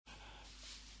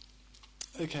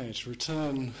Okay, to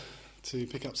return to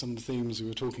pick up some of the themes we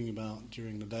were talking about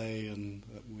during the day and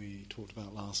that we talked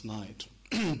about last night.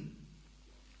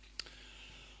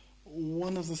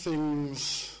 One of the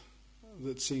things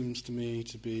that seems to me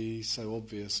to be so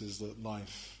obvious is that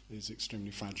life is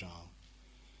extremely fragile,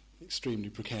 extremely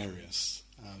precarious.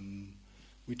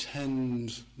 We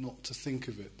tend not to think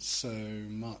of it so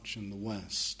much in the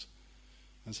West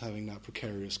as having that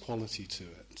precarious quality to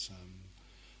it.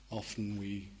 Often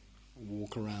we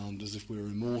walk around as if we're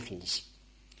immortals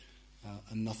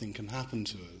and nothing can happen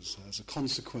to us. As a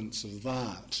consequence of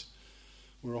that,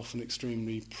 we're often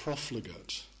extremely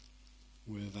profligate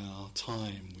with our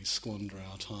time. We squander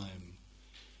our time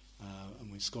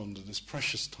and we squander this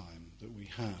precious time that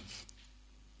we have.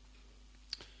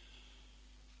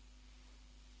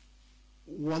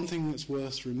 One thing that's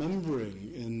worth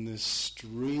remembering in this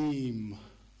stream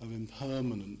of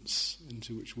impermanence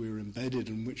into which we're embedded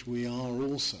and which we are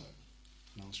also,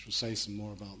 and I shall say some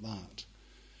more about that,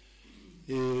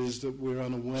 is that we're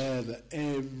unaware that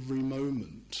every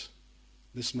moment,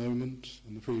 this moment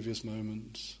and the previous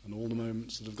moment and all the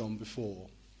moments that have gone before,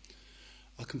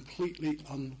 are completely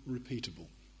unrepeatable.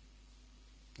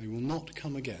 They will not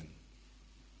come again.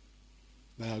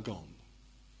 They are gone.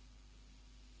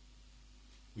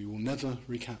 We will never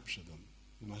recapture them,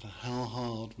 no matter how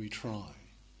hard we try.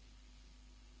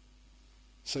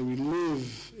 So we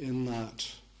live in that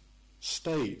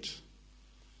state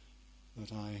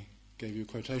that I gave you a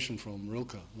quotation from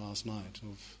Rilke last night,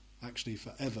 of actually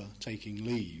forever taking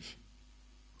leave,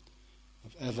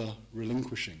 of ever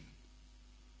relinquishing,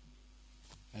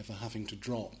 ever having to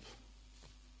drop.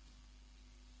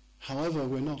 However,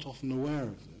 we're not often aware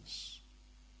of this.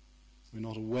 We're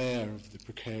not aware of the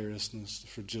precariousness, the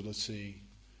fragility,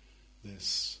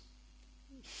 this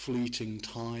fleeting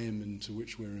time into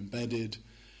which we're embedded,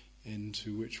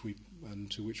 into which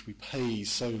we pay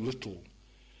so little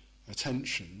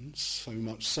attention, so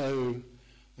much so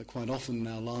that quite often in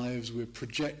our lives we're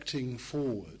projecting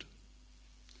forward.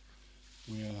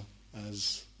 We are,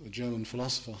 as the German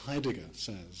philosopher Heidegger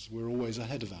says, we're always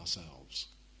ahead of ourselves.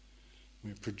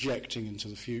 We're projecting into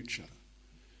the future.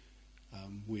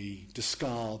 We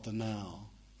discard the now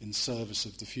in service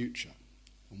of the future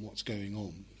and what's going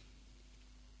on.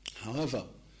 However,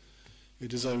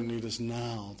 it is only this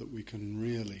now that we can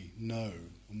really know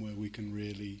and where we can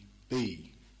really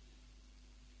be.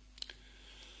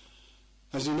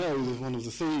 As you know, one of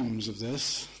the themes of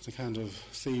this, the kind of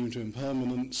theme to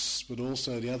impermanence, but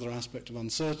also the other aspect of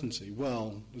uncertainty,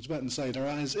 well, the Tibetans say there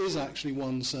is actually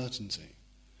one certainty.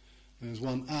 There's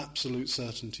one absolute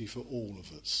certainty for all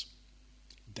of us: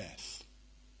 death.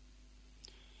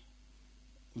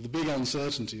 The big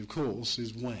uncertainty, of course,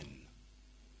 is when.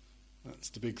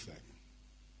 That's the big thing.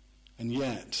 And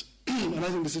yet, and I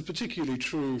think this is particularly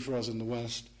true for us in the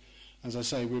West, as I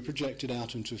say, we're projected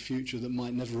out into a future that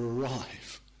might never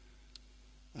arrive.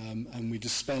 And we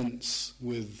dispense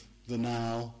with the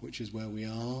now, which is where we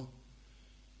are,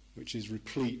 which is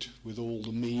replete with all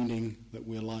the meaning that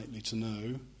we're likely to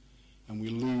know, and we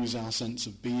lose our sense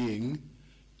of being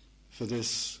for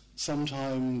this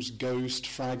sometimes ghost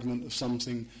fragment of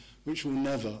something which will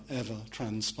never, ever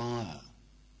transpire.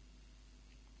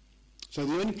 So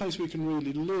the only place we can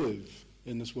really live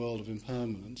in this world of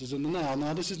impermanence is in the now.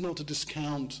 Now, this is not to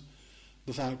discount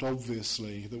the fact,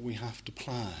 obviously, that we have to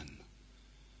plan.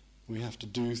 We have to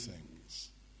do things.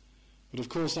 But of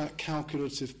course, that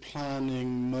calculative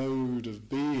planning mode of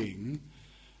being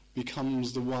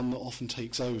becomes the one that often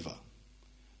takes over.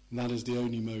 And that is the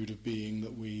only mode of being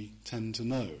that we tend to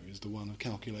know, is the one of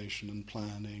calculation and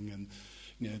planning and,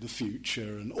 the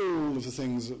future and all of the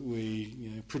things that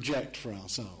we, project for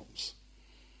ourselves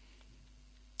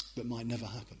that might never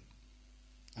happen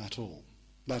at all.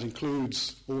 That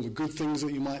includes all the good things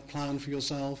that you might plan for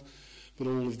yourself, but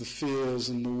all of the fears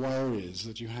and the worries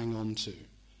that you hang on to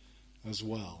as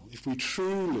well. If we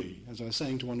truly, as I was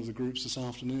saying to one of the groups this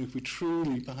afternoon, if we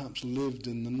truly perhaps lived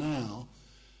in the now,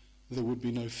 there would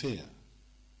be no fear.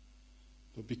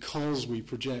 But because we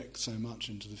project so much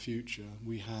into the future,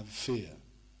 we have fear.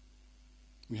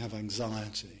 We have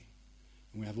anxiety.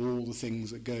 And we have all the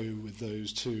things that go with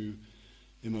those two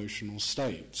emotional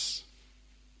states.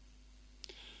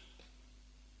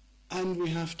 And we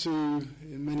have to,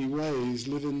 in many ways,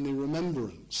 live in the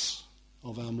remembrance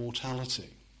of our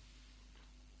mortality.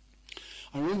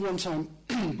 I remember one time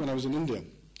when I was in India,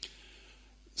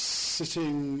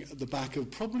 sitting at the back of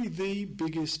probably the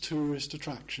biggest tourist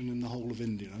attraction in the whole of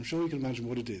India. I'm sure you can imagine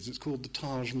what it is. It's called the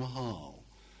Taj Mahal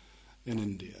in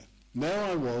India. There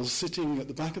I was, sitting at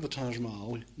the back of the Taj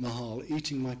Mahal,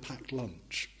 eating my packed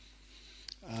lunch.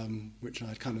 which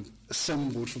I'd kind of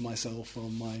assembled for myself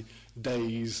on my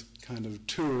days kind of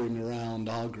touring around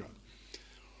Agra.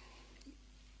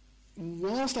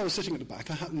 Whilst I was sitting at the back,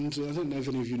 I don't know if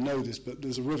any of you know this, but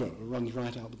there's a river that runs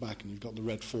right out the back, and you've got the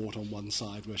Red Fort on one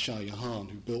side where Shah Jahan,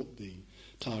 who built the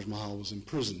Taj Mahal, was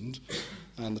imprisoned,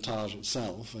 and the Taj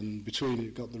itself, and between it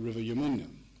you've got the river Yamuna,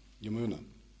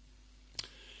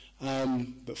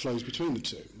 that flows between the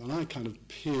two. And I kind of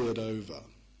peered over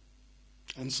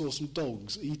and saw some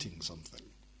dogs eating something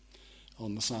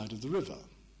on the side of the river.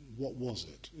 What was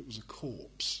it? It was a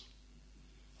corpse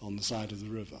on the side of the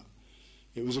river.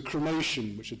 It was a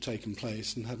cremation which had taken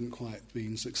place and hadn't quite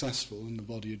been successful, and the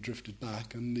body had drifted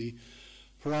back, and the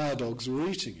pariah dogs were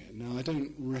eating it. Now, I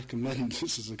don't recommend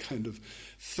this as a kind of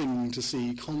thing to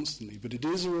see constantly, but it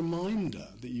is a reminder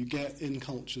that you get in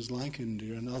cultures like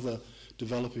India and other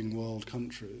developing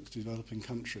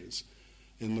countries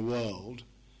in the world,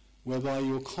 whereby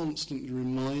you're constantly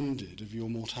reminded of your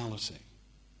mortality.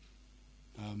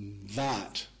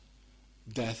 That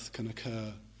death can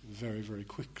occur very, very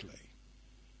quickly.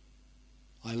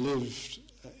 I lived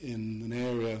in an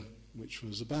area which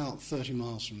was about 30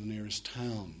 miles from the nearest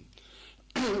town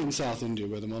in South India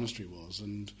where the monastery was,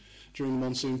 and during the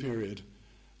monsoon period,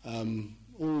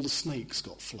 all the snakes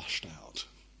got flushed out.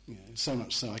 You know, so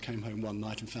much so I came home one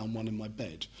night and found one in my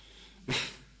bed.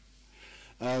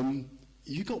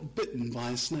 You got bitten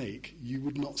by a snake, you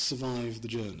would not survive the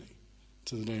journey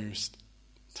to the nearest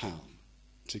town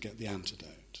to get the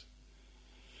antidote.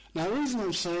 Now, the reason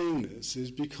I'm saying this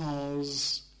is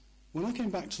because when I came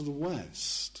back to the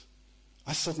West,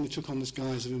 I suddenly took on this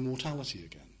guise of immortality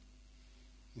again.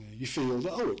 You feel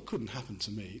that, it couldn't happen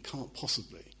to me, it can't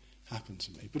possibly happen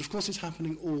to me. But of course it's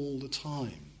happening all the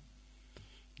time.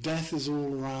 Death is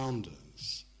all around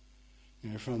us.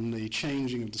 From the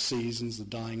changing of the seasons, the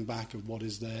dying back of what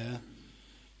is there,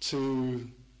 to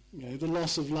the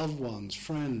loss of loved ones,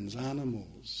 friends,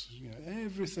 animals,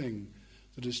 everything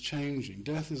that is changing.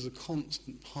 Death is a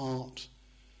constant part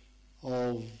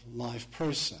of life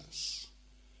process.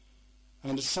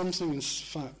 And it's something, in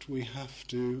fact, we have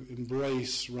to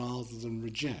embrace rather than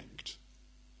reject.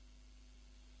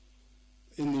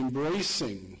 In the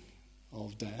embracing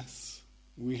of death,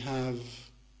 we have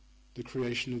the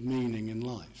creation of meaning in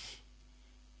life.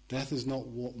 Death is not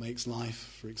what makes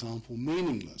life, for example,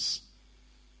 meaningless.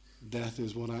 Death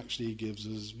is what actually gives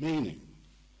us meaning.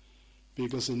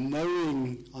 Because in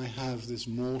knowing I have this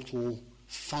mortal,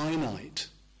 finite,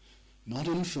 not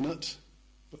infinite,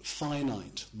 but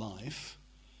finite life,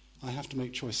 I have to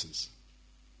make choices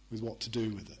with what to do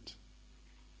with it.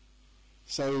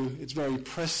 So it's very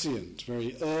prescient,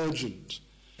 very urgent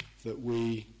that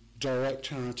we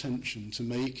direct our attention to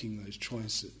making those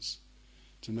choices,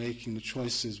 to making the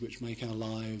choices which make our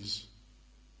lives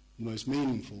the most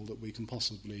meaningful that we can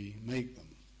possibly make them.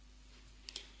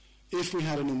 If we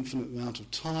had an infinite amount of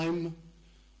time,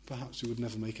 perhaps we would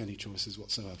never make any choices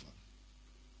whatsoever.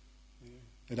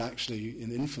 It actually,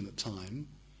 in infinite time,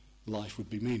 life would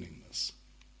be meaningless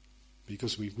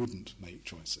because we wouldn't make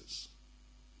choices.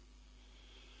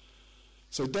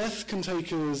 So death can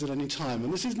take us at any time,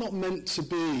 and this is not meant to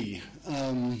be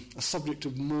a subject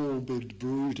of morbid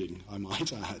brooding, I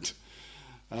might add.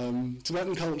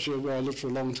 Tibetan culture, where I lived for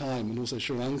a long time, and also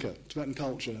Sri Lanka, Tibetan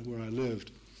culture, where I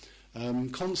lived,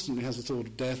 constantly has the thought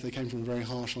of death. They came from a very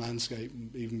harsh landscape,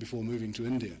 even before moving to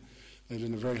India. They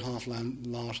lived in a very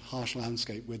harsh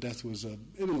landscape where death was an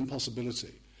imminent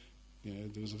possibility.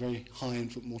 There was a very high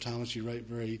infant mortality rate,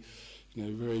 very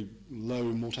low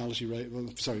mortality rate.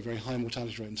 Very high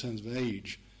mortality rate in terms of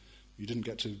age. You didn't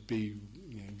get to be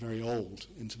very old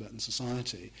in Tibetan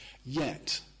society.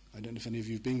 Yet, I don't know if any of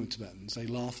you have been with Tibetans, they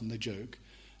laugh and they joke,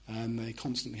 and they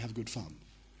constantly have good fun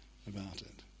about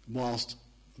it. Whilst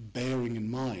bearing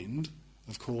in mind,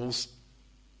 of course,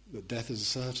 that death is a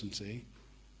certainty,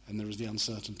 and there is the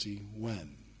uncertainty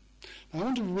when. Now, I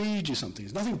want to read you something.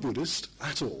 It's nothing Buddhist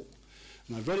at all.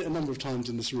 And I've read it a number of times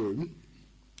in this room,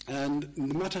 and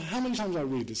no matter how many times I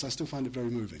read this, I still find it very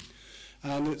moving.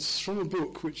 And it's from a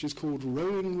book which is called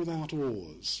Rowing Without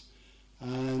Oars,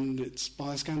 and it's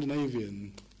by a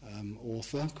Scandinavian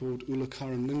author called Ulla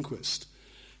Karin Lindqvist,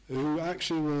 who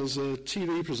actually was a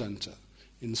TV presenter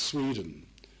in Sweden,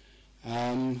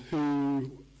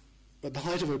 who, at the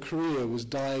height of her career, was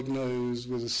diagnosed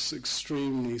with an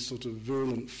extremely sort of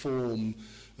virulent form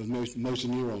of motor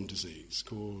neuron disease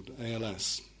called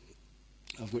ALS,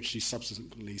 of which she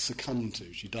subsequently succumbed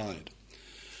to. She died.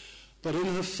 But in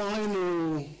her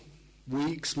final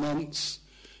weeks, months,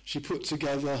 she put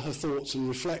together her thoughts and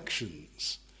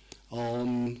reflections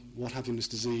on what having this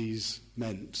disease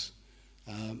meant,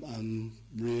 and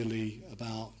really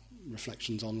about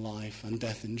reflections on life and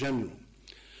death in general.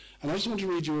 And I just want to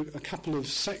read you a couple of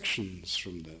sections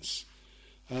from this,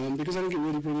 because I think it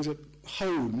really brings it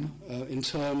home in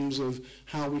terms of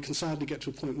how we can sadly get to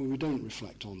a point where we don't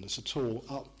reflect on this at all,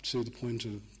 up to the point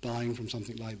of dying from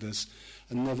something like this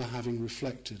and never having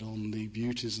reflected on the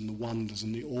beauties and the wonders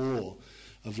and the awe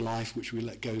of life which we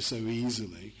let go so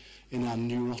easily in our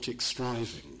neurotic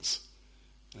strivings.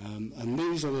 And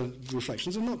these are the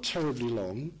reflections. They're not terribly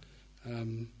long.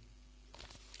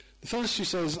 The first, she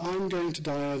says, I'm going to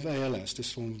die of ALS,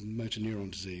 this form of motor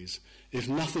neuron disease, if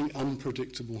nothing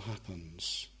unpredictable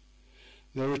happens.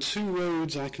 There are two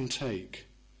roads I can take.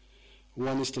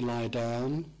 One is to lie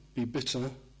down, be bitter,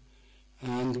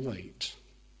 and wait.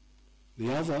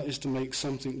 The other is to make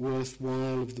something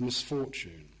worthwhile of the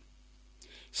misfortune.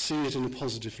 See it in a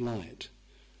positive light,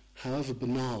 however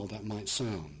banal that might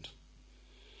sound.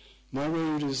 My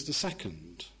road is the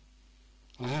second.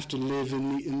 I have to live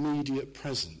in the immediate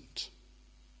present.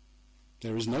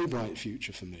 There is no bright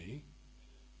future for me,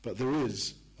 but there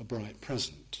is a bright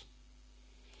present.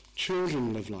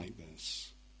 Children live like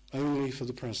this, only for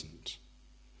the present.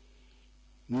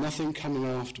 Nothing coming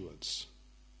afterwards.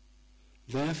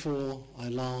 Therefore, I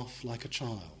laugh like a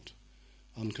child,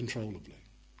 uncontrollably.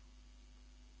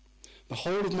 The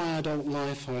whole of my adult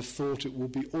life I have thought it will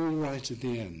be all right in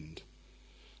the end.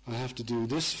 I have to do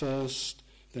this first,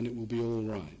 then it will be all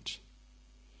right.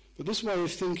 But this way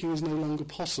of thinking is no longer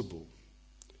possible.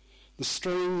 The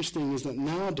strange thing is that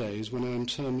nowadays, when I am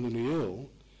terminally ill,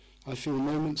 I feel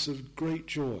moments of great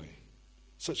joy,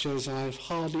 such as I have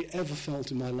hardly ever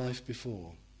felt in my life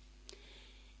before.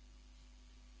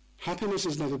 Happiness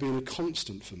has never been a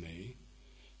constant for me,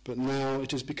 but now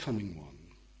it is becoming one.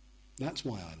 That's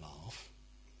why I laugh.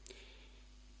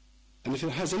 And if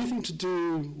it has anything to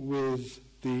do with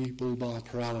the bulbar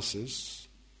paralysis,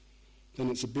 then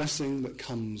it's a blessing that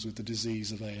comes with the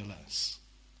disease of ALS.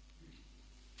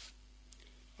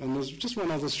 And there's just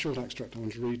one other short extract I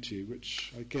want to read to you,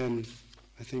 which, again,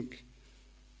 I think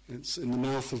it's in the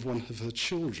mouth of one of her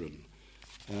children,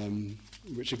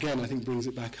 which, again, I think brings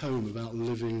it back home about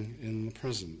living in the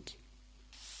present.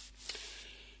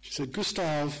 She said,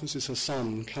 Gustav, this is her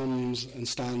son, comes and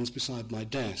stands beside my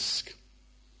desk.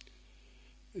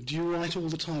 Do you write all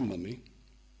the time, Mummy?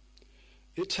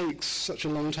 It takes such a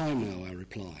long time now, I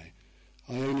reply.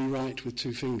 I only write with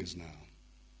 2 fingers now.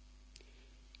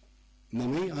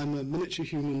 Mummy, I'm a miniature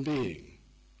human being.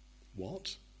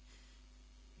 What?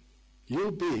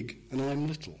 You're big and I'm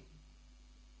little.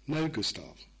 No,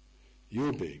 Gustav,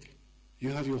 you're big.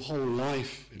 You have your whole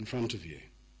life in front of you,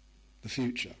 the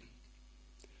future.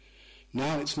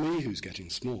 Now it's me who's getting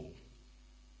small.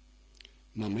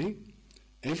 Mummy,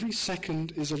 every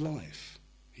second is a life,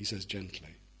 he says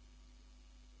gently.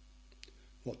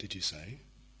 What did you say?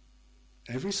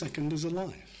 Every second is a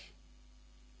life.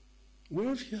 Where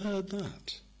have you heard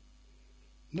that?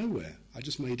 Nowhere. I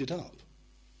just made it up.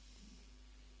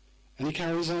 And he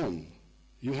carries on.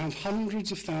 You have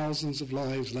hundreds of thousands of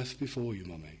lives left before you,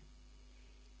 Mummy.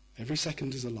 Every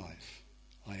second is a life,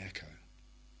 I echo.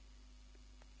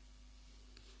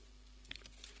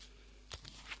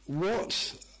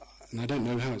 What, and I don't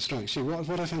know how it strikes you,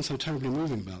 what I found so terribly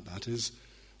moving about that is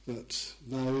that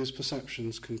those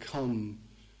perceptions can come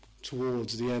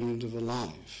towards the end of a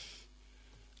life,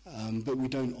 but we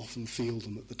don't often feel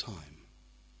them at the time.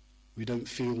 We don't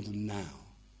feel them now.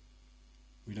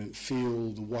 We don't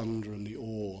feel the wonder and the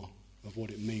awe of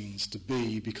what it means to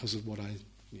be because of what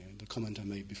the comment I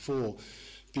made before,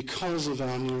 because of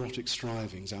our neurotic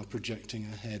strivings, our projecting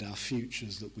ahead, our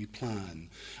futures that we plan.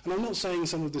 And I'm not saying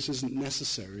some of this isn't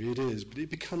necessary, it is, but it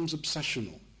becomes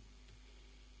obsessional.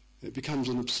 It becomes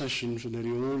an obsession for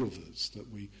nearly all of us,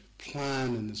 that we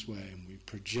plan in this way and we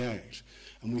project,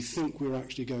 and we think we're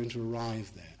actually going to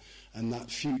arrive there, and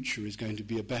that future is going to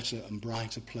be a better and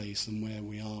brighter place than where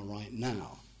we are right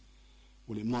now.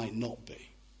 Well, it might not be.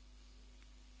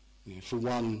 For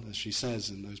one, as she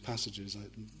says in those passages,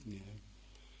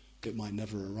 it might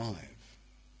never arrive.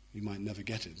 You might never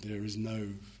get it. There is no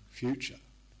future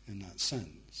in that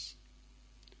sense.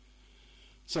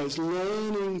 So it's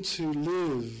learning to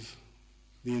live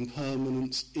the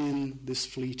impermanence in this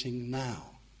fleeting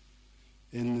now,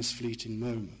 in this fleeting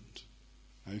moment.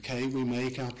 Okay, we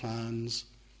make our plans.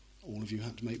 All of you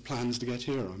had to make plans to get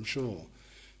here, I'm sure,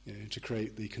 to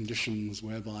create the conditions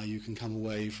whereby you can come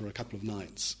away for a couple of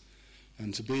nights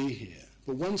and to be here.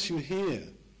 But once you're here,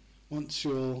 once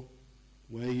you're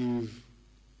where you've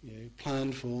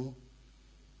planned for,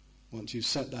 once you've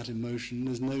set that in motion,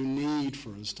 there's no need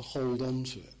for us to hold on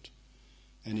to it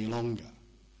any longer.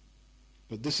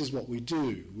 But this is what we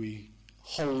do. We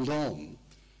hold on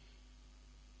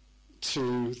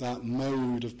to that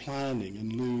mode of planning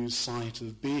and lose sight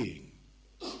of being.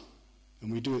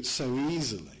 And we do it so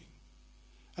easily.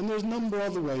 And there's a number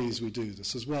of other ways we do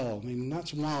this as well. I mean,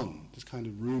 that's one, this kind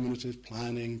of ruminative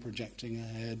planning, projecting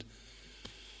ahead.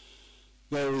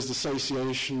 There is the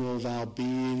association of our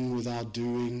being with our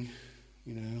doing.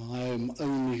 You know, I am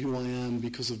only who I am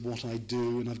because of what I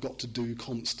do, and I've got to do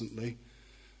constantly,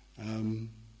 and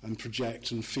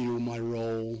project and feel my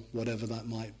role, whatever that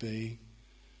might be.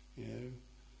 You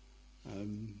know,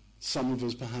 some of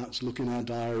us perhaps look in our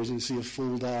diaries and see a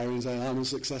full diary and say, I'm a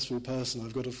successful person,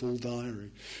 I've got a full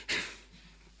diary.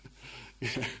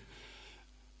 Yeah.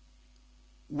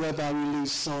 Whereby we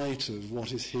lose sight of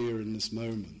what is here in this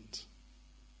moment.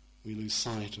 We lose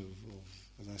sight of,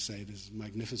 as I say, this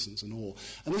magnificence and awe.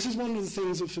 And this is one of the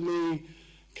things that for me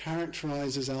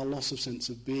characterizes our loss of sense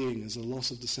of being, as a loss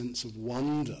of the sense of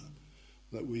wonder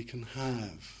that we can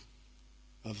have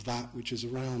of that which is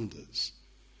around us.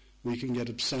 We can get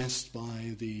obsessed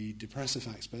by the depressive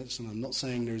aspects, and I'm not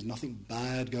saying there is nothing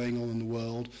bad going on in the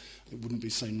world. It wouldn't be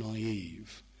so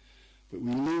naive. But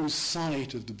we lose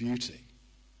sight of the beauty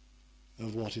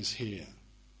of what is here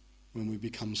when we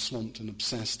become swamped and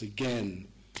obsessed again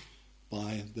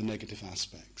by the negative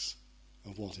aspects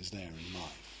of what is there in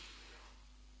life.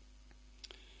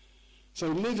 So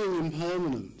living in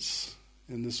permanence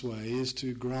in this way is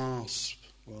to grasp,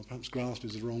 well, perhaps grasp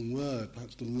is the wrong word,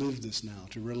 perhaps to live this now,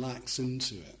 to relax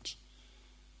into it,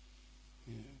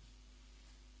 you know,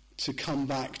 to come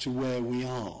back to where we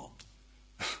are,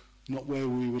 not where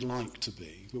we would like to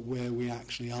be, but where we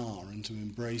actually are, and to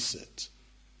embrace it.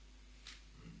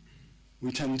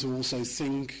 We tend to also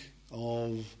think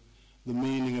of the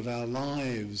meaning of our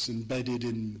lives embedded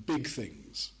in big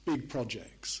things, big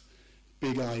projects,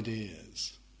 big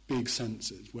ideas, big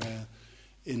senses, where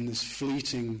in this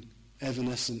fleeting,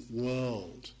 evanescent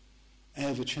world,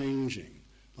 ever-changing,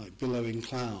 like billowing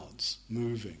clouds,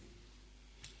 moving,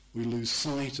 we lose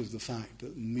sight of the fact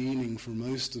that meaning for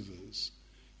most of us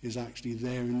is actually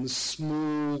there in the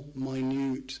small,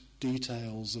 minute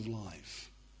details of life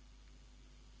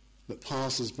that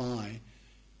passes by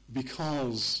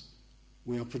because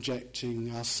we are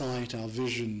projecting our sight, our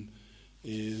vision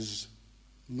is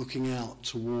looking out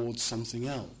towards something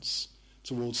else,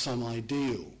 towards some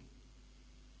ideal,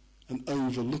 and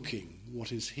overlooking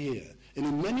what is here. And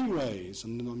in many ways,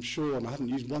 and I'm sure, and I haven't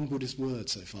used one Buddhist word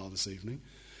so far this evening,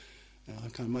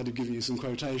 I might have given you some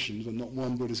quotations, but not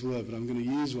one Buddhist word, but I'm going to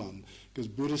use one, because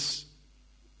Buddhist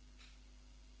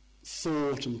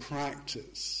thought and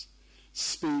practice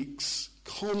speaks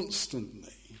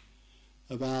constantly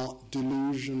about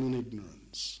delusion and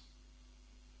ignorance.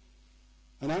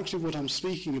 And actually what I'm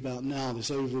speaking about now,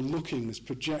 this overlooking, this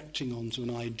projecting onto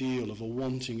an ideal of a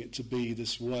wanting it to be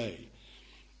this way,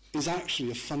 is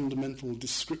actually a fundamental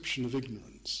description of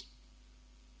ignorance,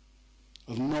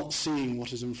 of not seeing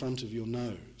what is in front of your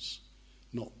nose,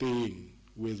 not being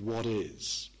with what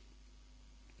is.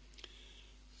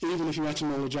 Even if you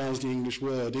etymologize the English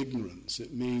word ignorance,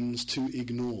 it means to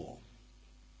ignore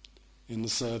in the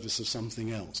service of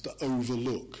something else, to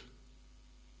overlook.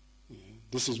 You know,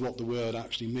 this is what the word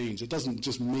actually means. It doesn't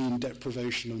just mean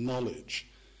deprivation of knowledge.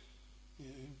 You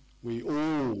know, we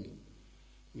all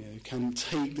can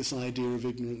take this idea of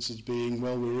ignorance as being,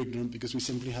 well, we're ignorant because we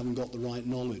simply haven't got the right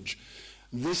knowledge.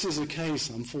 This is a case,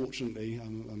 unfortunately,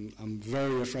 I'm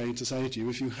very afraid to say to you,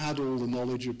 if you had all the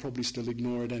knowledge, you'd probably still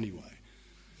ignore it anyway.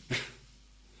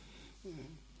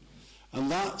 And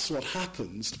that's what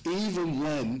happens even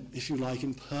when, if you like,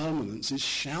 impermanence is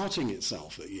shouting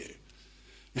itself at you.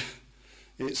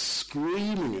 It's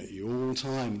screaming at you all the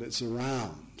time that it's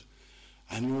around.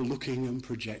 And you're looking and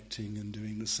projecting and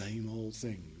doing the same old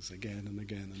things again and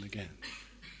again and again.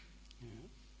 Yeah.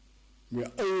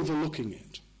 We're overlooking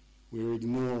it. We're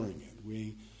ignoring it.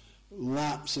 We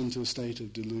lapse into a state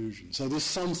of delusion. So there's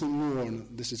something more, and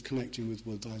this is connecting with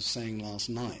what I was saying last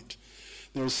night.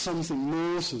 There is something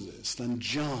more to this than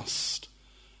just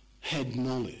head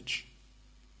knowledge.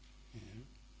 You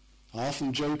know? I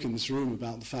often joke in this room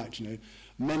about the fact,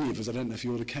 many of us, I don't know if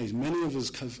you're the case, many of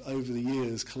us have over the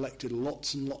years collected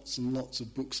lots and lots and lots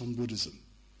of books on Buddhism.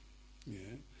 You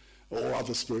know? Or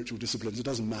other spiritual disciplines. It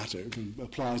doesn't matter. It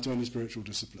applies to any spiritual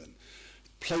discipline.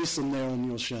 Place them there on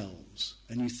your shelves,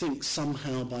 and you think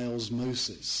somehow by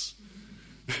osmosis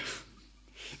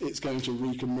it's going to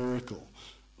wreak a miracle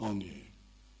on you.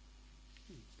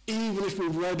 Even if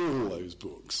we've read all those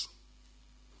books,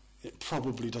 it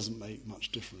probably doesn't make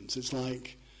much difference. It's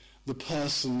like the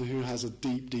person who has a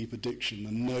deep, deep addiction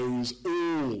and knows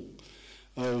all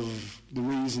of the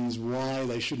reasons why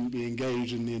they shouldn't be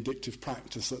engaged in the addictive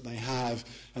practice that they have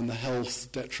and the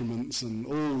health detriments and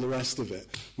all the rest of it,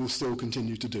 will still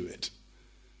continue to do it.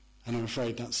 And I'm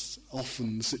afraid that's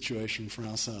often the situation for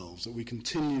ourselves, that we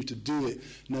continue to do it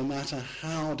no matter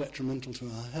how detrimental to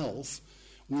our health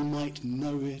we might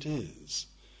know it is.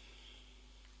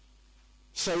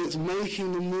 So it's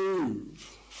making the move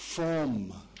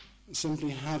from simply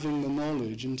having the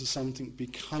knowledge into something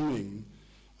becoming,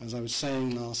 as I was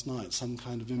saying last night, some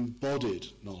kind of embodied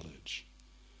knowledge,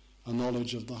 a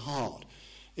knowledge of the heart.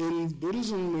 In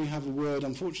Buddhism we have a word,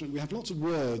 unfortunately, we have lots of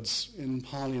words in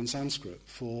Pali and Sanskrit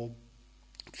for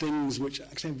things which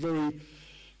actually have very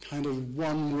kind of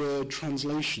one-word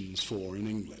translations for in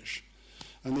English.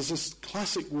 And there's this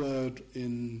classic word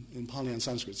in Pali and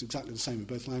Sanskrit, it's exactly the same in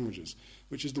both languages,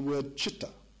 which is the word chitta,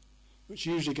 which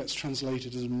usually gets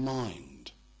translated as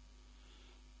mind.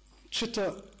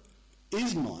 Chitta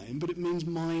is mind, but it means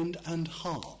mind and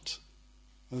heart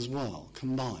as well,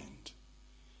 combined.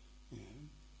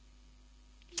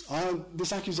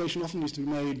 This accusation often used to be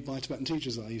made by Tibetan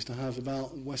teachers that I used to have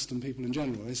about Western people in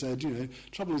general. They said,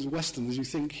 trouble is with Westerners, you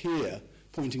think here,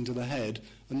 pointing to the head,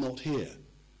 and not here,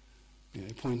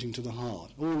 pointing to the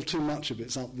heart. All too much of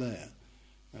it's up there.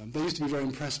 They used to be very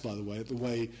impressed, by the way, at the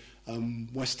way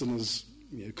Westerners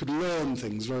could learn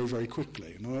things very, very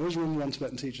quickly. And I always remember one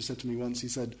Tibetan teacher said to me once, he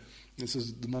said, this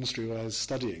is the monastery where I was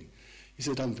studying, he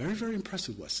said, I'm very, very impressed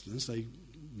with Westerners. They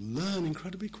learn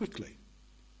incredibly quickly,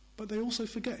 but they also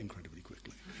forget incredibly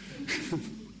quickly.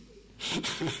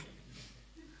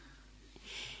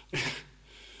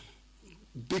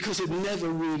 Because it never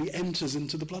really enters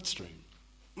into the bloodstream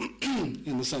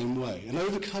in the same way. And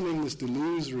overcoming this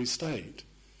delusory state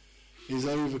is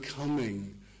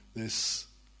overcoming this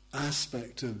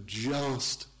aspect of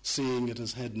just seeing it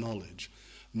as head knowledge,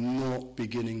 not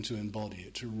beginning to embody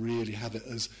it, to really have it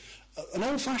as an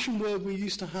old-fashioned word we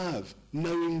used to have,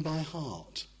 knowing by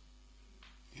heart.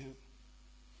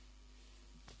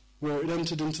 Where it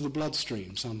entered into the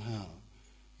bloodstream somehow.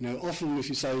 Often if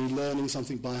you say learning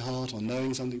something by heart or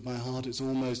knowing something by heart, it's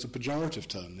almost a pejorative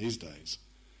term these days.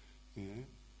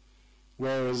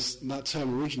 Whereas that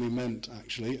term originally meant,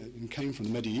 actually, and came from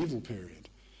the medieval period,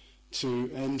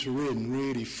 to enter in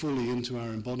really fully into our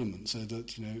embodiment so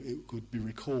that, it could be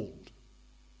recalled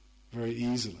very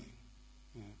easily.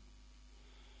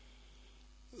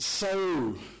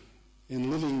 So, in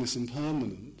living this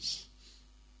impermanence,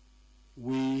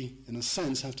 we, in a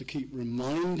sense, have to keep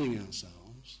reminding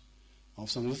ourselves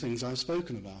of some of the things I've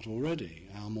spoken about already,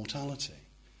 our mortality,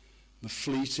 the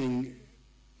fleeting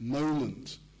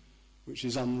moment which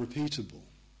is unrepeatable.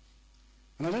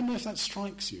 And I don't know if that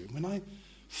strikes you. When I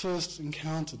first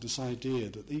encountered this idea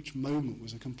that each moment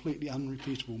was a completely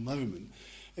unrepeatable moment,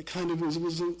 it kind of was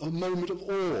a moment of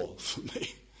awe for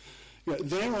me.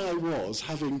 There I was,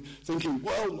 thinking,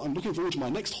 well, I'm looking forward to my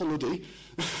next holiday,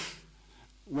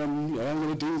 when I'm going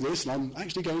to do this, and I'm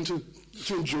actually going to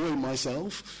enjoy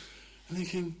myself, and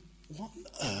thinking, what on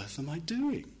earth am I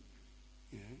doing?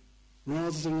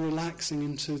 Rather than relaxing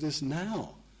into this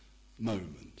now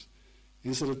moment,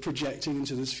 instead of projecting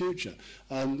into this future.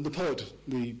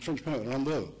 The French poet,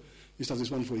 Rimbaud, used to have this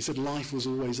wonderful, he said, life was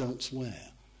always elsewhere.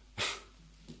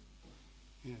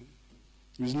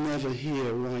 It was never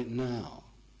here right now.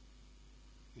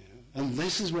 And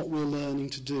this is what we're learning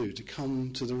to do, to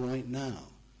come to the right now.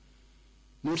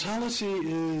 Mortality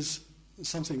is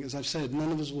something, as I've said,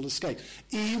 none of us will escape.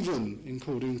 Even,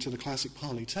 according to the classic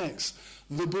Pali texts,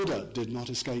 the Buddha did not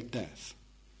escape death.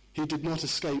 He did not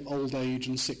escape old age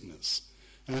and sickness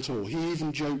at all. He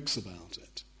even jokes about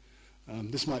it.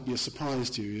 This might be a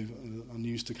surprise to you,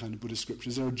 unused to kind of Buddhist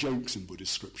scriptures. There are jokes in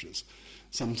Buddhist scriptures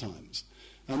sometimes.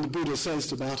 And the Buddha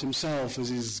says about himself as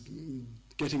he's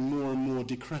getting more and more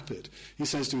decrepit, he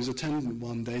says to his attendant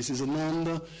one day, he says,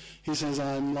 Ananda, he says,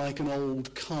 I'm like an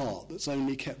old cart that's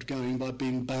only kept going by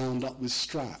being bound up with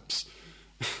straps.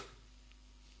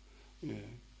 And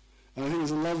I think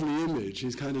it's a lovely image.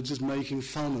 He's kind of just making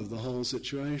fun of the whole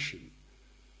situation.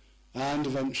 And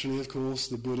eventually, of course,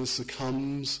 the Buddha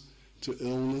succumbs to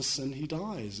illness and he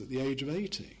dies at the age of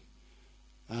 80.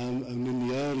 And in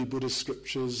the early Buddhist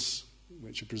scriptures,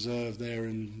 which are preserved there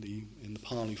in the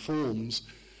Pali forms,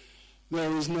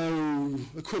 there is no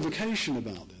equivocation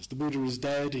about this. The Buddha is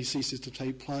dead, he ceases to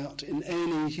take part in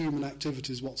any human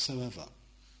activities whatsoever.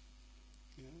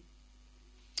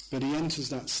 But he enters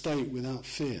that state without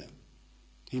fear.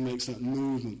 He makes that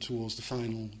movement towards the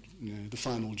final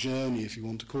journey, if you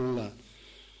want to call that,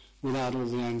 without all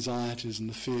the anxieties and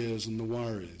the fears and the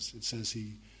worries. It says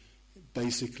he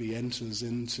basically enters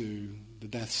into the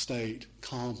death state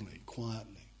calmly,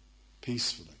 quietly,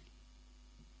 peacefully.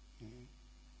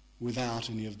 without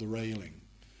any of the railing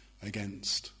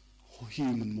against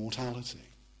human mortality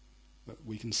that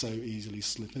we can so easily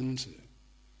slip into.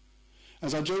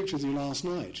 As I joked with you last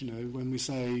night, when we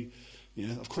say,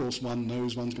 of course one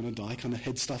knows one's going to die, kind of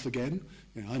head stuff again.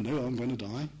 I know I'm going to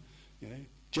die.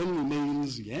 Generally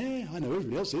means, I know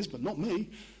everybody else is, but not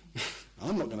me.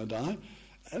 I'm not going to die.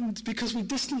 And because we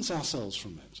distance ourselves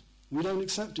from it. We don't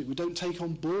accept it. We don't take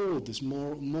on board this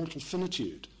mortal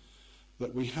finitude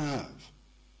that we have.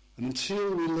 And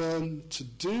until we learn to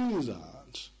do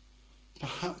that,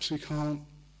 perhaps we can't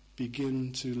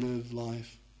begin to live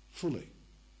life fully,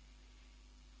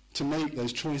 to make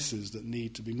those choices that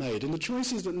need to be made. And the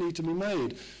choices that need to be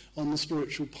made on the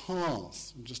spiritual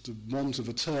path, just a want of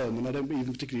a term, and I don't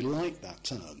even particularly like that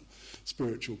term,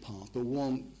 spiritual path, but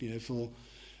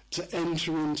to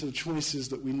enter into the choices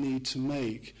that we need to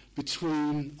make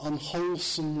between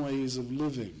unwholesome ways of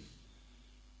living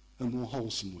and more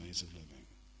wholesome ways of living.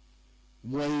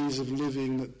 Ways of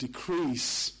living that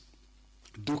decrease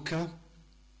dukkha,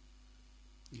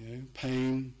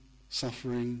 pain,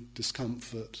 suffering,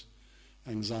 discomfort,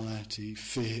 anxiety,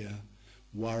 fear,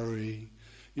 worry.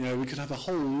 We could have a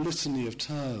whole litany of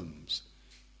terms,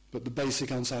 but the basic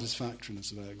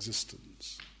unsatisfactoriness of our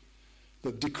existence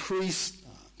that decrease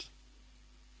that,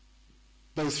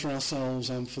 both for ourselves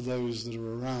and for those that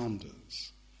are around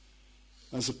us,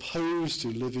 as opposed to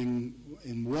living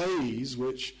in ways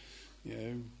which,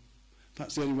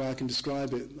 that's the only way I can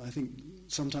describe it. I think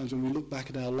sometimes when we look back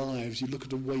at our lives, you look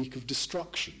at a wake of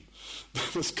destruction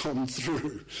that's gone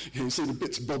through. You see the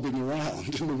bits bobbing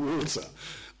around in the water.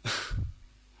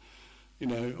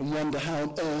 And wonder how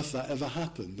on earth that ever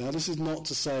happened. Now, this is not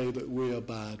to say that we are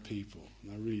bad people.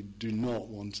 I really do not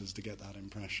want us to get that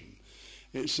impression.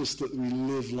 It's just that we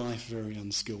live life very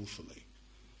unskillfully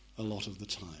a lot of the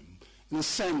time. In a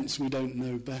sense, we don't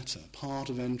know better. Part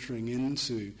of entering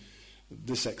into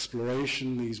this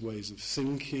exploration, these ways of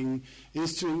thinking,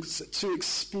 is to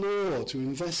explore, to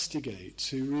investigate,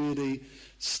 to really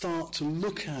start to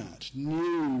look at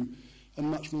new and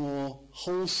much more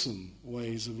wholesome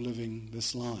ways of living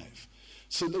this life.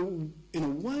 So that, in a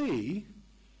way,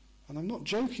 and I'm not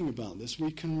joking about this,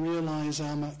 we can realize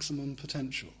our maximum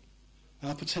potential,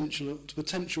 our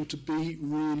potential to be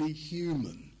really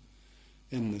human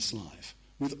in this life,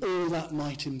 with all that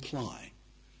might imply.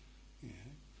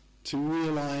 To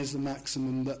realize the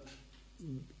maximum that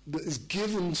is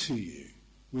given to you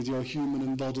with your human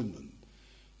embodiment,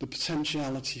 the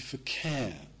potentiality for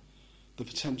care, the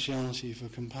potentiality for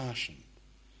compassion,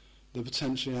 the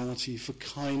potentiality for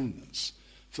kindness,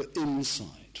 for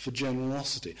insight, for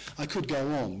generosity. I could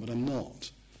go on, but I'm not.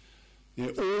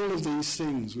 All of these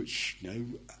things which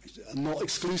are not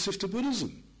exclusive to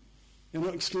Buddhism. They're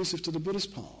not exclusive to the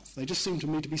Buddhist path. They just seem to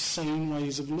me to be sane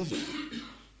ways of living.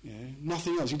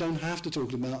 Nothing else. You don't have to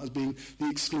talk about as being the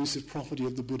exclusive property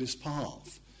of the Buddhist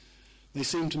path. They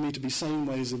seem to me to be sane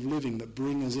ways of living that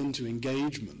bring us into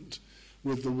engagement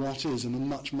with the what is in a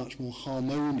much, much more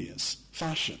harmonious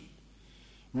fashion,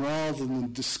 rather than the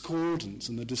discordance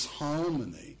and the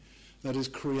disharmony that is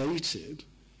created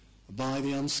by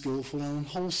the unskillful and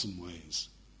unwholesome ways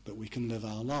that we can live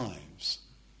our lives.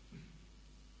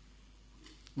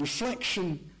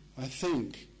 Reflection, I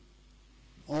think,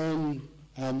 on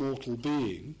our mortal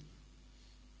being,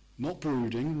 not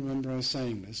brooding, remember I was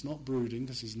saying this, not brooding,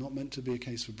 this is not meant to be a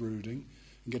case for brooding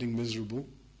and getting miserable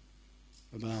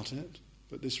about it,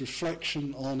 but this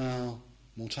reflection on our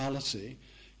mortality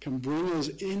can bring us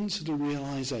into the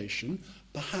realization,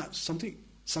 perhaps something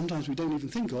sometimes we don't even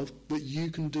think of, that you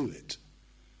can do it,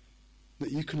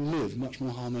 that you can live much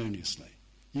more harmoniously,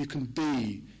 you can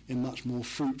be in much more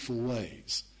fruitful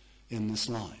ways in this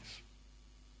life,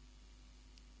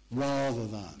 rather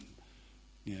than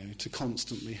to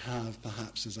constantly have,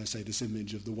 perhaps, as I say, this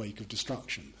image of the wake of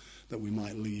destruction that we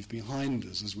might leave behind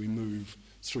us as we move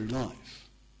through life.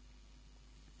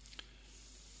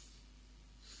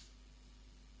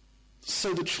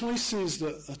 So the choices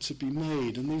that are to be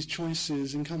made, and these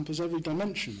choices encompass every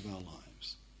dimension of our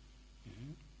lives.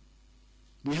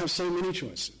 We have so many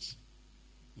choices.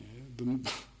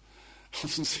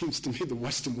 Often seems to me the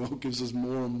Western world gives us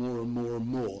more and more and more and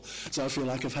more. So I feel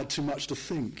like I've had too much to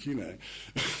think,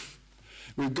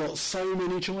 We've got so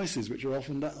many choices which are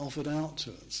often offered out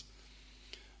to us.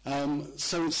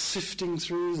 So it's sifting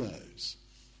through those,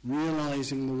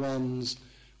 realising the ones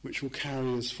which will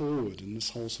carry us forward in this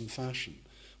wholesome fashion,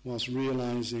 whilst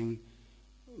realising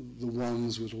the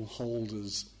ones which will hold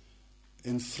us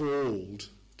enthralled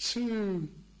to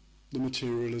the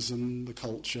materialism, the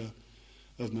culture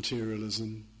of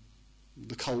materialism,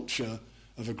 the culture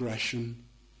of aggression,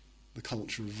 the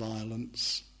culture of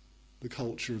violence, the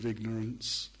culture of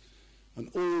ignorance, and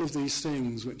all of these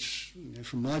things which,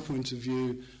 from my point of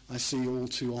view, I see all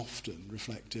too often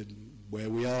reflected where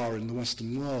we are in the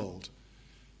Western world,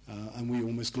 and we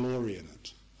almost glory in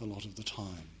it a lot of the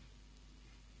time.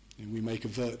 We make a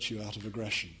virtue out of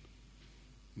aggression.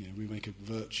 We make a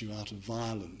virtue out of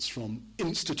violence, from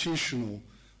institutional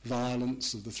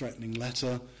violence of the threatening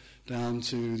letter down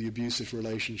to the abusive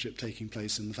relationship taking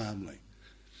place in the family.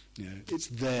 It's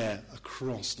there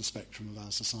across the spectrum of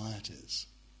our societies.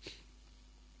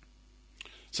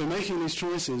 So making these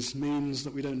choices means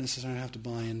that we don't necessarily have to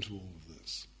buy into all of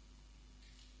this.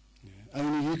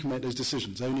 Only you can make those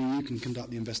decisions. Only you can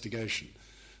conduct the investigation.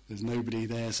 There's nobody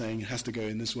there saying it has to go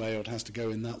in this way or it has to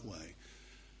go in that way.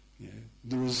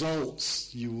 The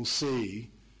results you will see,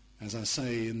 as I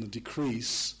say, in the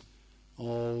decrease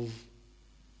of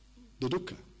the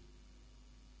dukkha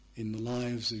in the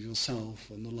lives of yourself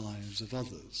and the lives of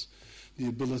others. The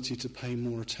ability to pay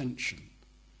more attention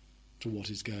to what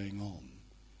is going on.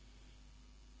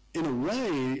 In a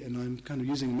way, and I'm kind of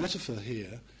using a metaphor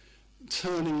here,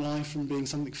 turning life from being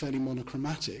something fairly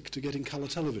monochromatic to getting colour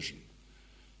television.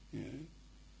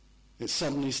 It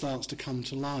suddenly starts to come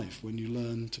to life when you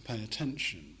learn to pay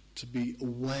attention, to be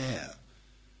aware.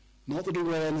 Not that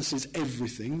awareness is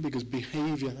everything, because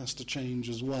behaviour has to change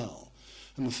as well.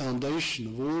 And the foundation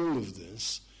of all of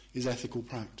this is ethical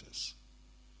practice.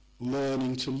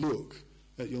 Learning to look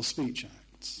at your speech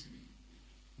acts.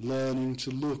 Learning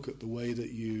to look at the way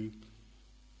that you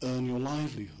earn your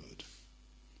livelihood.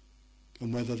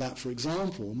 And whether that, for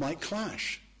example, might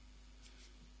clash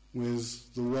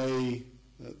with the way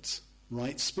that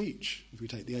right speech, if we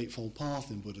take the Eightfold Path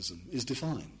in Buddhism, is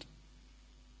defined.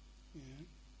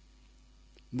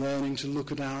 Learning to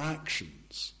look at our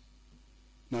actions.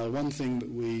 Now, one thing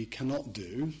that we cannot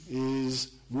do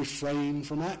is refrain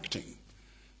from acting.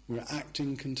 We're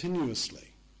acting continuously.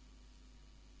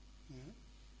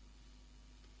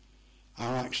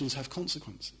 Our actions have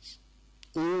consequences.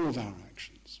 All of our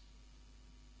actions.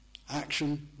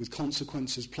 Action with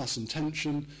consequences plus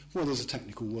intention. Well, there's a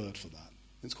technical word for that.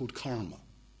 It's called karma.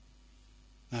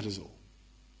 That is all.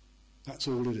 That's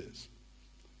all it is.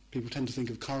 People tend to think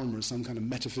of karma as some kind of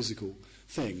metaphysical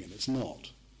thing, and it's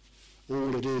not.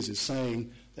 All it is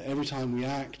saying that every time we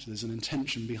act, there's an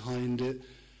intention behind it,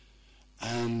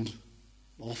 and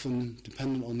often,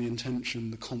 dependent on the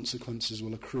intention, the consequences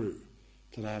will accrue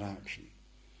to that action.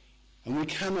 And we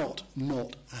cannot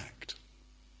not act.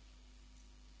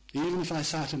 Even if I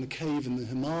sat in a cave in the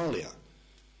Himalaya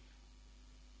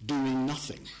doing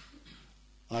nothing,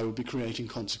 I would be creating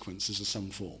consequences of some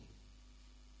form.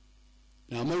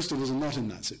 Now, most of us are not in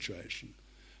that situation.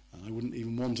 And I wouldn't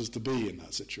even want us to be in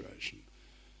that situation.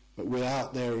 But we're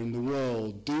out there in the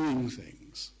world doing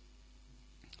things.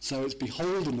 So it's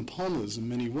beholden upon us in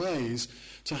many ways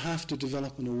to have to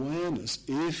develop an awareness,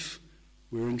 if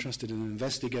we're interested in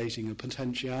investigating a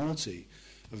potentiality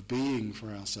of being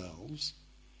for ourselves,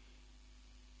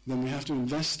 then we have to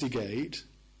investigate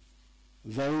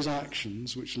those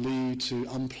actions which lead to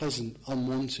unpleasant,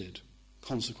 unwanted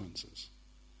consequences.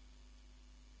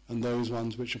 And those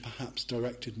ones which are perhaps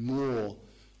directed more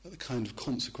at the kind of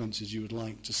consequences you would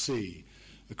like to see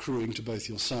accruing to both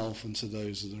yourself and to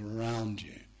those that are around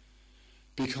you.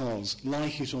 Because,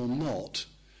 like it or not,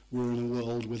 we're in a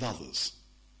world with others.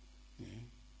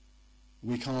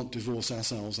 We can't divorce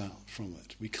ourselves out from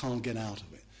it. We can't get out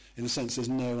of it. In a sense, there's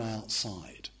no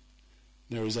outside.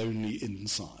 There is only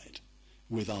inside,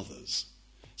 with others.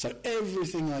 So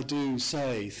everything I do,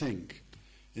 say, think,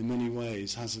 in many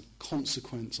ways, has a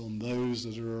consequence on those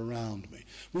that are around me.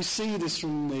 We see this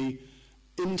from the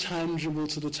intangible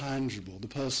to the tangible. The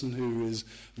person who is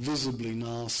visibly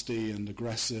nasty and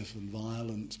aggressive and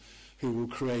violent, who will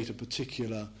create a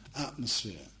particular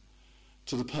atmosphere,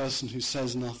 to the person who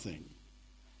says nothing,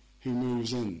 who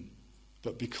moves in,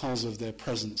 but because of their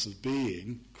presence of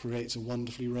being, creates a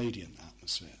wonderfully radiant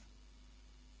atmosphere.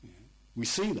 We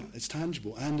see that. It's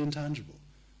tangible and intangible,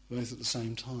 both at the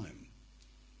same time.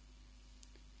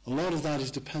 A lot of that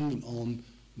is dependent on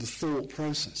the thought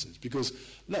processes, because,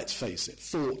 let's face it,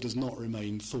 thought does not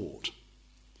remain thought.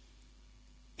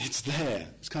 It's there.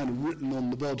 It's kind of written on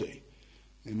the body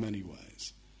in many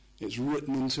ways. It's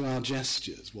written into our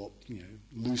gestures, what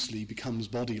loosely becomes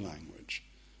body language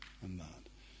and that.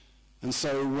 And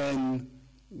so when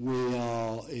we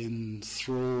are in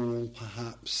thrall,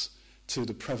 perhaps, to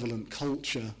the prevalent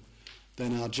culture,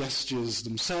 then our gestures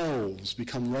themselves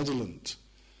become redolent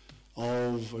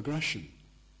of aggression,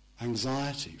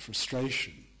 anxiety,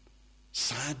 frustration,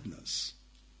 sadness.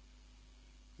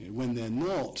 When they're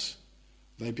not,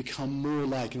 they become more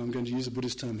like, and I'm going to use a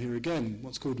Buddhist term here again,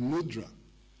 what's called mudra.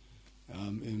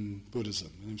 in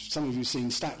Buddhism. And some of you have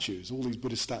seen statues. All these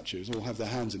Buddhist statues all have their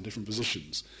hands in different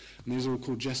positions. And these are all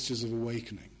called gestures of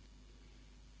awakening.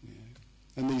 Yeah.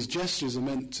 And these gestures are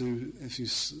meant to,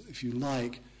 if you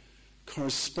like,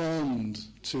 correspond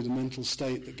to the mental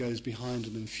state that goes behind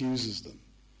and infuses them.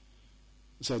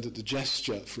 So that the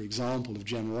gesture, for example, of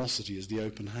generosity is the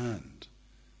open hand,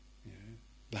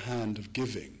 the hand of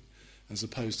giving, as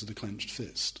opposed to the clenched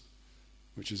fist,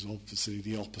 which is obviously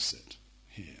the opposite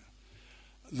here.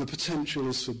 The potential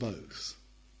is for both.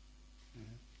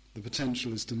 The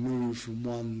potential is to move from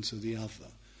one to the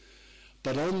other.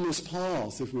 But on this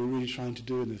path, if we're really trying to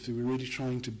do it, if we're really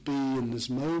trying to be in this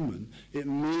moment, it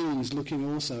means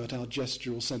looking also at our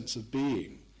gestural sense of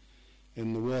being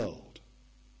in the world.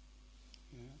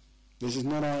 This is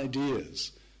not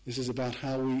ideas. This is about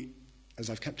how we, as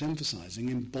I've kept emphasizing,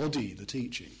 embody the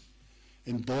teaching,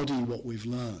 embody what we've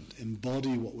learned,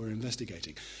 embody what we're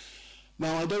investigating.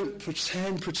 Now, I don't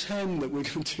pretend that we're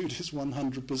going to do this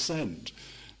 100%.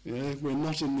 We're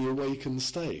not in the awakened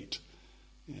state.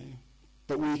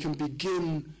 But we can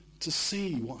begin to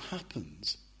see what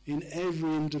happens in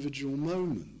every individual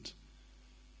moment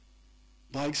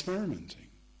by experimenting.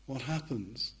 What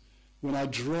happens when I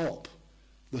drop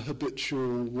the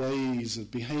habitual ways of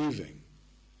behaving,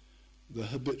 the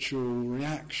habitual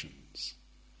reactions,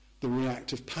 the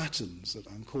reactive patterns that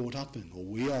I'm caught up in, or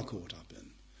we are caught up in,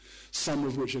 some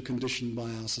of which are conditioned by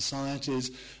our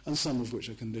societies and some of which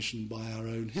are conditioned by our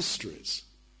own histories,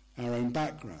 our own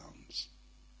backgrounds,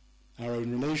 our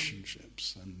own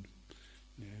relationships and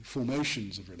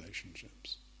formations of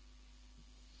relationships.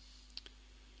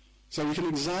 So we can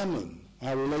examine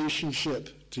our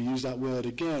relationship, to use that word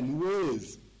again,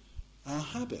 with our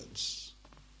habits.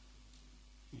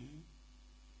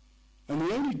 And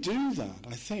we only do that,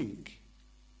 I think,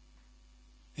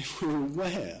 if we're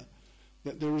aware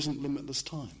that there isn't limitless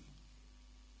time.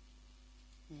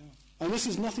 And this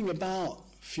is nothing about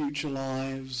future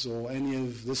lives or any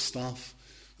of this stuff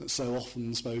that's so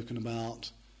often spoken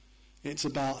about. It's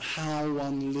about how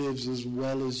one lives as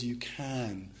well as you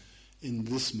can in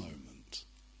this moment.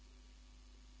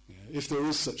 If there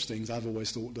is such things, I've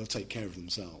always thought they'll take care of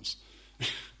themselves.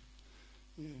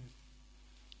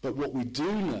 But what we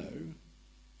do know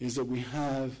is that we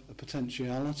have a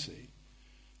potentiality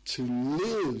to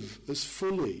live as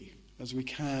fully as we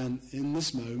can in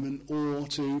this moment, or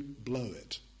to blow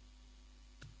it.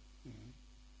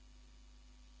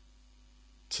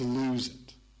 To lose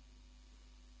it.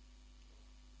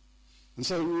 And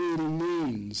so it really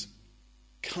means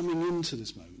coming into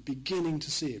this moment, beginning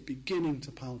to see it, beginning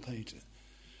to palpate it,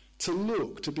 to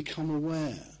look, to become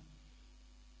aware.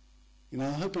 I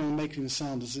hope I'm making this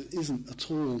sound as it isn't at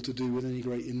all to do with any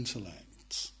great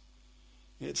intellect.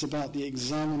 It's about the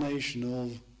examination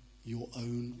of your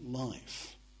own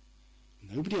life.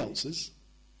 Nobody else's,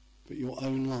 but your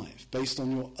own life, based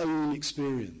on your own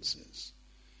experiences.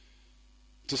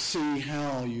 To see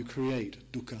how you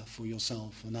create dukkha for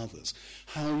yourself and others,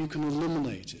 how you can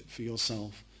eliminate it for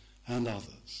yourself and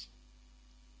others.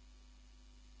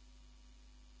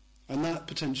 And that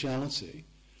potentiality,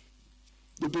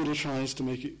 the Buddha tries to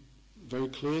make it very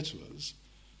clear to us,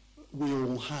 we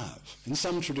all have. In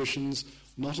some traditions,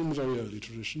 not in the very early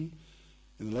tradition,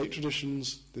 in the late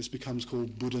traditions, this becomes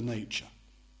called Buddha nature.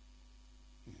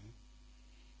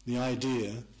 The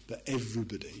idea that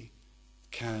everybody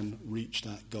can reach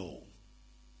that goal.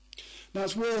 Now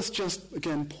it's worth just,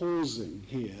 again, pausing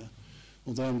here,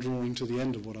 although I'm drawing to the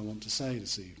end of what I want to say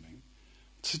this evening,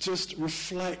 to just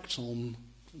reflect on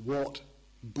what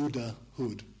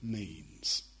Buddhahood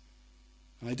means.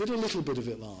 And I did a little bit of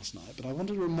it last night, but I want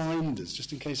to remind us,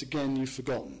 just in case, again, you've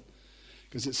forgotten,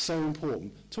 because it's so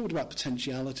important. Talked about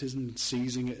potentialities and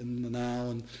seizing it in the now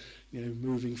and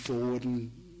moving forward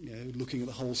and looking at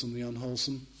the wholesome, the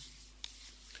unwholesome.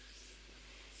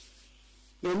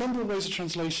 There are a number of ways of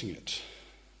translating it.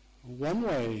 One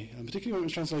way, and particularly when it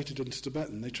was translated into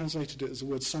Tibetan, they translated it as the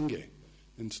word Sangye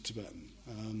into Tibetan,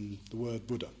 the word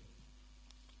Buddha.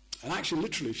 And actually,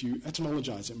 literally, if you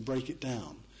etymologize it and break it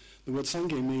down, the word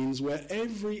Sangye means where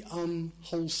every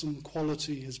unwholesome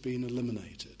quality has been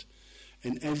eliminated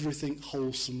and everything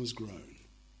wholesome has grown.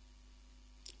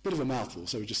 Bit of a mouthful,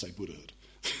 so we just say Buddhahood.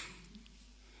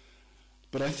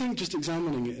 But I think just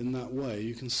examining it in that way,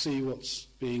 you can see what's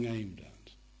being aimed at.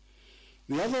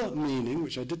 The other meaning,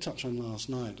 which I did touch on last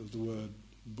night, of the word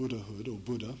Buddhahood or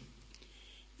Buddha,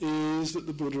 is that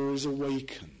the Buddha is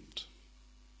awakened.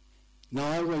 Now,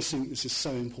 I always think this is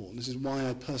so important. This is why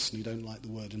I personally don't like the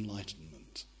word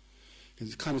enlightenment,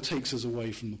 because it kind of takes us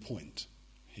away from the point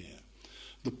here.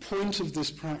 The point of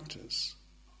this practice,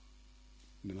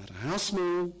 no matter how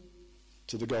small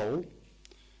to the goal,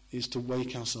 is to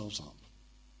wake ourselves up,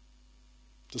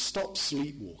 to stop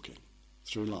sleepwalking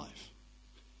through life,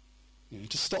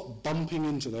 to stop bumping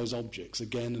into those objects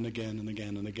again and again and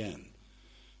again and again.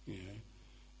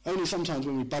 Only sometimes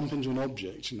when we bump into an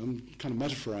object, I'm kind of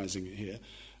metaphorizing it here,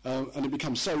 and it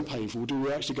becomes so painful, do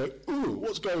we actually go, ooh,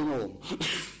 what's going on?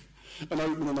 And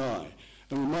open an eye,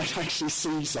 and we might actually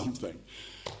see something,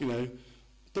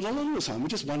 But a lot of the time we're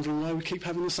just wondering why we keep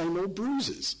having the same old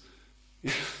bruises.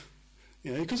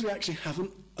 Because we actually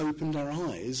haven't opened our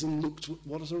eyes and looked at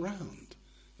what is around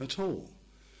at all.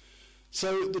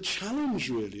 So the challenge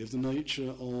really of the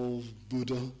nature of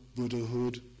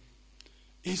Buddhahood,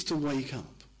 is to wake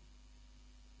up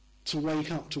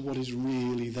to what is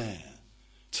really there,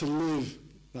 to live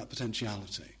that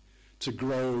potentiality, to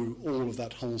grow all of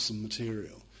that wholesome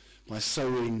material by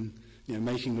sowing,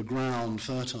 making the ground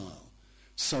fertile,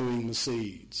 sowing the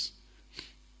seeds,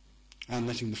 and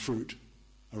letting the fruit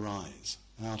arise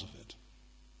out of it.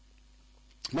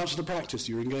 Much of the practice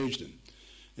you're engaged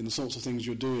in the sorts of things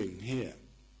you're doing here.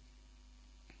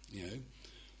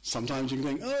 Sometimes you can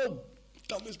think, oh, I've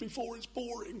done this before, it's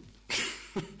boring.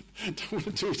 Don't want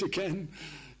to do it again.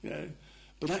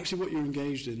 But actually what you're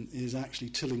engaged in is actually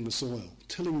tilling the soil.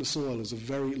 Tilling the soil is a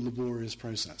very laborious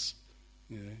process,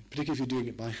 particularly if you're doing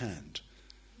it by hand.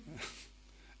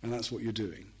 And that's what you're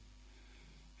doing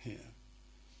here.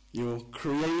 You're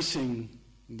creating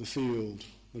the field,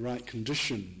 the right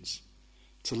conditions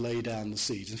to lay down the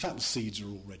seeds. In fact, the seeds are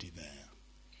already there.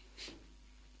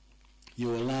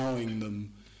 You're allowing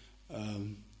them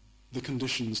the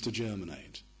conditions to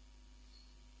germinate.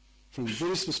 From a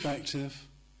Buddhist perspective,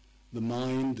 the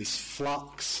mind, this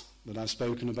flux that I've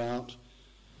spoken about,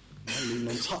 I haven't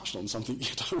even touched on something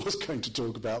yet I was going to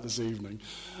talk about this evening,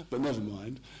 but never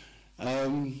mind.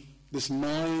 This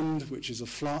mind, which is a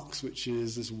flux, which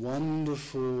is this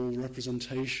wonderful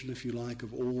representation, if you like,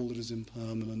 of all that is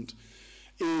impermanent,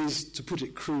 is, to put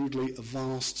it crudely, a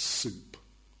vast soup.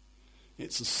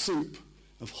 It's a soup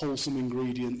of wholesome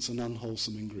ingredients and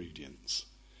unwholesome ingredients.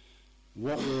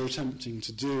 What we're attempting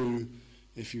to do,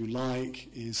 if you like,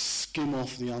 is skim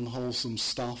off the unwholesome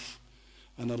stuff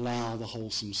and allow the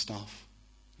wholesome stuff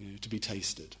to be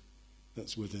tasted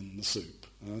that's within the soup.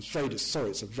 I'm afraid it's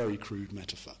a very crude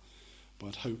metaphor,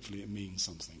 but hopefully it means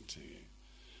something to you.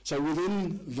 So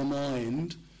within the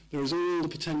mind, there is all the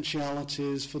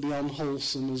potentialities for the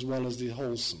unwholesome as well as the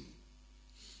wholesome.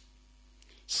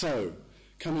 So,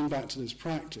 coming back to this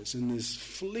practice, in this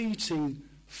fleeting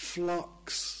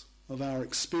flux of our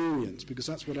experience, because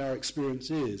that's what our experience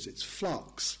is, it's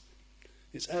flux,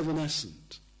 it's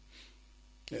evanescent.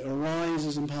 It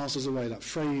arises and passes away, that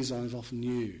phrase I've often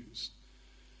used.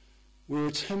 We're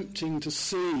attempting to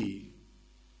see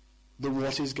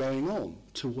what is going on,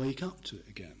 to wake up to it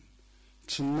again,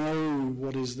 to know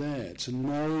what is there, to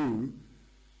know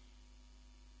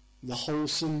the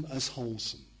wholesome as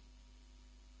wholesome,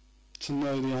 to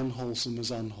know the unwholesome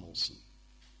as unwholesome.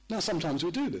 Now, sometimes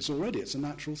we do this already. It's a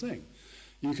natural thing.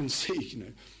 You can see,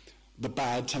 the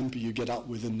bad temper you get up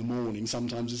with in the morning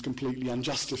sometimes is completely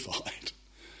unjustified.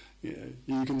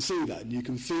 You can see that and you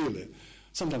can feel it.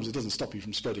 Sometimes it doesn't stop you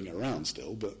from spreading it around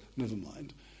still, but never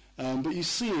mind. But you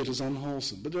see it as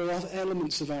unwholesome. But there are other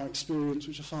elements of our experience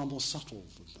which are far more subtle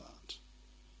than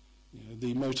that.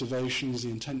 The motivations,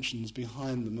 the intentions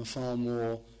behind them are far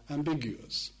more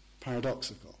ambiguous,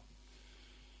 paradoxical.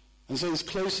 And so this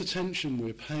close attention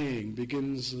we're paying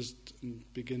begins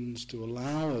to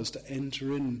allow us to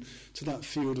enter into that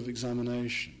field of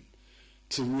examination,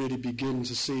 to really begin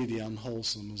to see the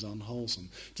unwholesome as unwholesome,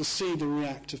 to see the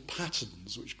reactive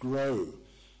patterns which grow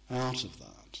out of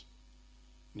that.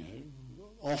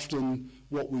 Often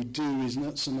what we do is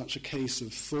not so much a case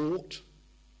of thought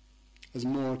as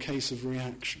more a case of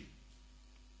reaction.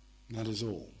 That is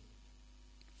all.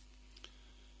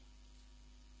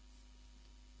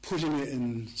 Putting it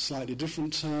in slightly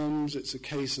different terms, it's a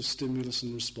case of stimulus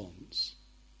and response.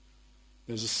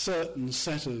 There's a certain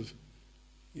set of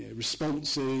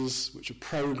responses which are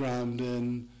programmed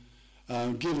in,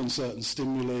 given certain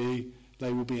stimuli,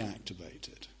 they will be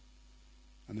activated.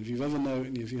 And if you've ever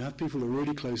known, if you have people who are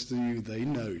really close to you, they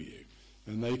know you,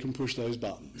 and they can push those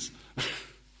buttons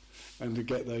and to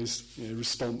get those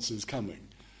responses coming.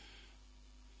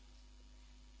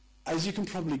 As you can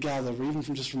probably gather, even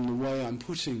from the way I'm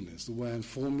putting this, the way I'm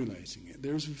formulating it,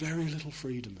 there is very little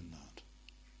freedom in that.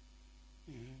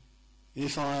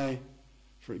 If I,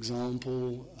 for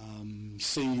example,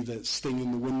 see that thing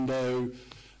in the window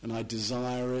and I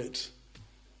desire it,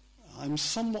 I'm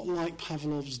somewhat like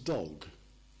Pavlov's dog.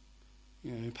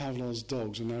 Pavlov's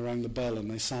dogs, when they rang the bell and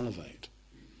they salivate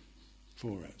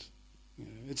for it.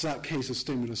 It's that case of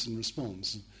stimulus and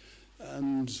response.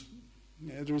 And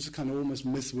there is a kind of almost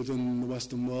myth within the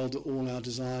Western world that all our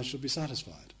desires should be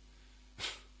satisfied.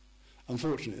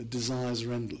 Unfortunately, desires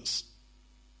are endless.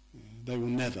 They will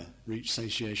never reach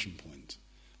satiation point.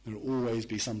 There will always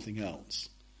be something else.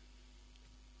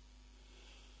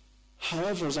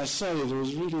 However, as I say, there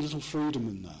is really little freedom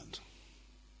in that.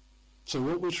 So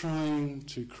what we're trying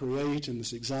to create in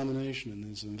this examination and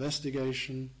this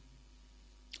investigation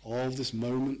of this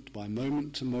moment by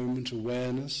moment to moment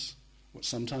awareness, what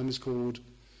sometimes is called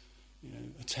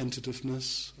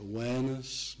attentiveness,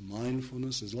 awareness,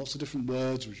 mindfulness, there's lots of different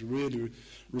words which are really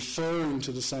referring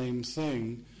to the same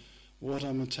thing. What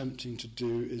I'm attempting to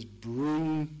do is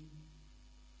bring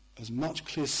as much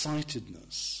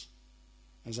clear-sightedness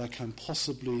as I can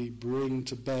possibly bring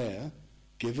to bear,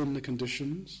 given the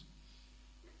conditions,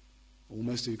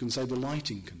 almost you can say the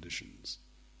lighting conditions,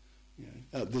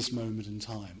 at this moment in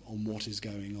time on what is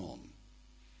going on.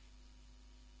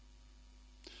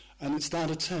 And it's that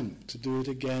attempt to do it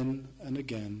again and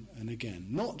again and again,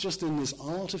 not just in this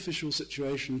artificial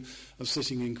situation of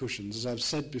sitting in cushions. As I've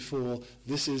said before,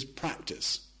 this is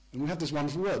practice. And we have this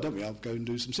wonderful word, don't we? I'll go and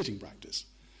do some sitting practice.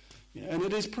 And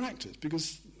it is practice,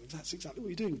 because that's exactly what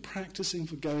you're doing, practicing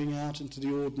for going out into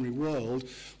the ordinary world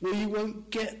where you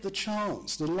won't get the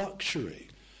chance, the luxury,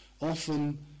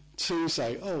 often to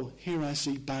say, oh, here I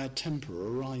see bad temper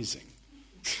arising.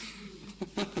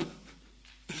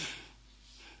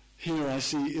 Here I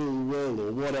see ill will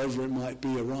or whatever it might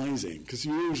be arising, because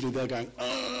usually they're going,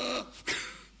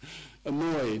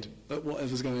 annoyed at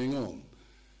whatever's going on.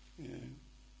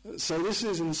 So this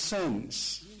is, in a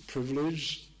sense,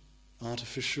 privileged,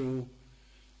 artificial,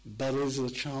 but is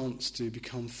a chance to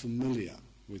become familiar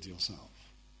with yourself.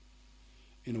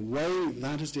 In a way,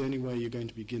 that is the only way you're going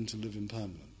to begin to live in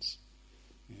permanence.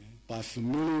 By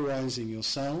familiarizing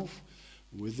yourself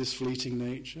with this fleeting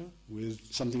nature, with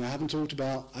something I haven't talked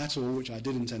about at all, which I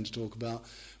did intend to talk about,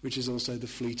 which is also the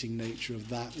fleeting nature of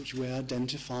that which we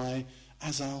identify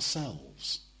as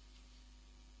ourselves.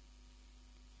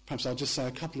 Perhaps I'll just say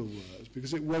a couple of words,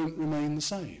 because it won't remain the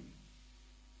same.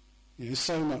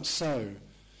 So much so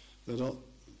that,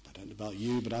 I don't know about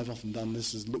you, but I've often done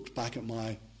this, is looked back at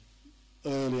my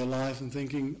earlier life and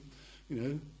thinking,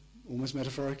 almost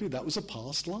metaphorically, that was a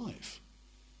past life.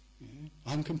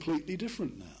 I'm completely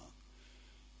different now.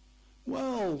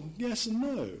 Well, yes and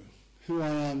no. Who I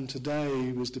am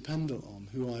today was dependent on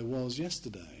who I was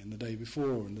yesterday and the day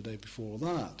before and the day before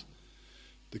that.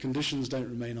 The conditions don't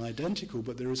remain identical,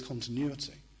 but there is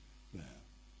continuity there.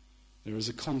 There is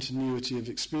a continuity of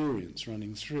experience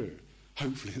running through.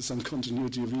 Hopefully there's some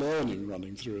continuity of learning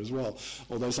running through as well,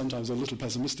 although sometimes I'm a little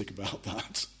pessimistic about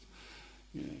that.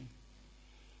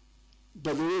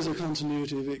 But there is a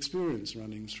continuity of experience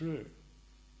running through.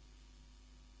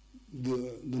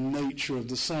 The nature of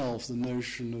the self, the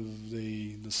notion of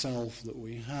the self that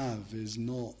we have is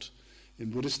not, in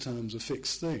Buddhist terms, a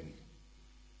fixed thing.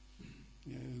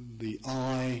 The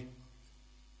I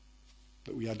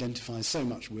that we identify so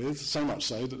much with, so much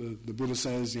so that the Buddha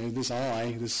says, this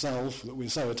I, this self that we're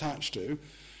so attached to,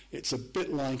 it's a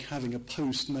bit like having a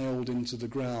post nailed into the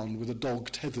ground with a dog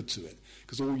tethered to it,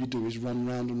 because all you do is run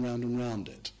round and round and round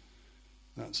it.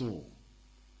 That's all.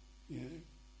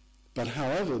 But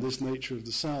however, this nature of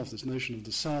the self, this notion of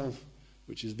the self,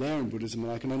 which is there in Buddhism,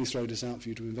 and I can only throw this out for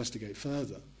you to investigate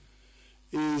further,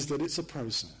 is that it's a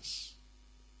process.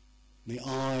 The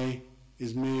I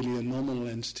is merely a nominal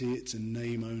entity, it's in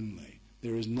name only.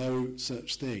 There is no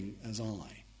such thing as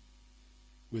I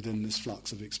within this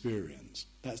flux of experience.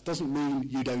 That doesn't mean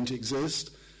you don't exist,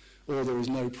 or there is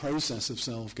no process of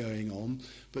self going on,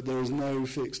 but there is no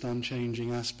fixed,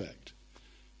 unchanging aspect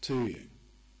to you.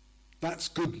 That's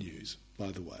good news,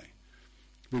 by the way,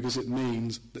 because it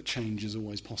means that change is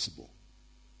always possible.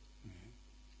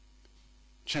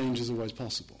 Change is always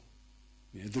possible.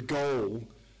 The goal,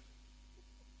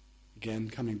 again,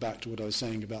 coming back to what I was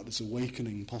saying about this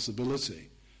awakening possibility,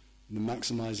 the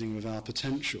maximizing of our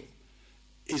potential,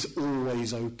 is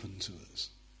always open to us.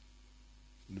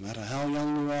 No matter how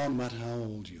young you are, no matter how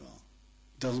old you are.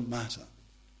 It doesn't matter.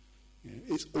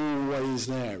 It's always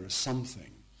there as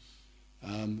something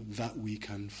that we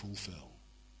can fulfill.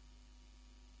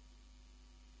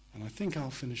 And I think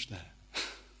I'll finish there.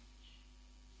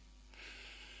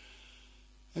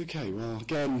 Okay, well,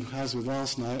 again, as with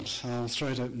last night, I'll throw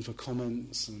it open for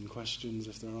comments and questions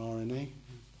if there are any.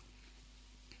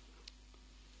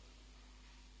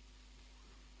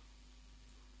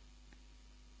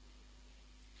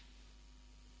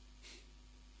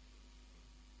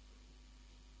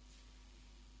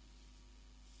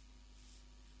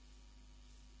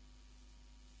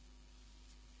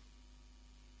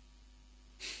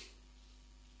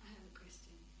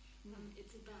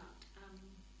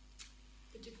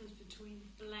 between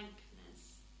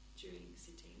blankness during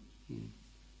sitting and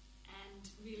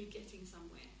really getting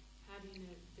somewhere? How do you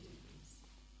know the difference?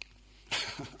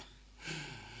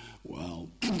 Well,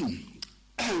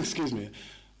 excuse me,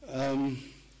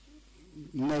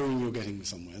 knowing you're getting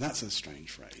somewhere, that's a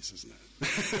strange phrase, isn't it?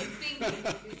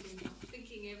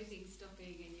 Thinking everything's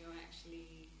stopping and you're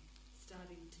actually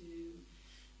starting to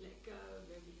let go of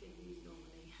everything you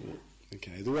normally have.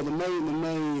 Okay, the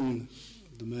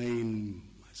main,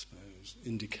 I suppose,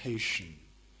 indication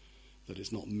that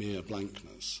it's not mere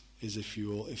blankness is if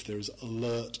there is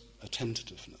alert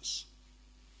attentiveness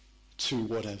to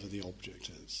whatever the object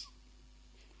is.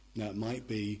 Now, it might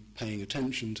be paying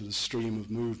attention to the stream of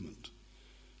movement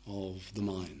of the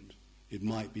mind. It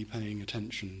might be paying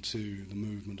attention to the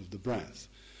movement of the breath.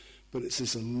 But it's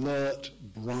this alert,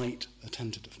 bright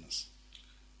attentiveness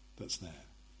that's there.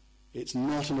 It's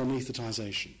not an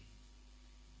anaesthetization.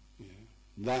 You know,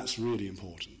 that's really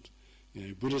important. You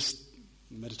know, Buddhist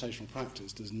meditational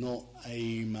practice does not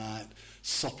aim at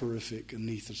soporific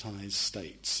anaesthetized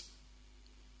states.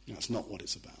 That's not what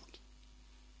it's about.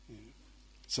 You know.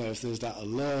 So if there's that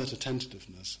alert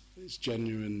attentiveness, it's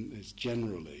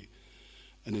generally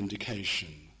an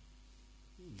indication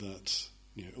that,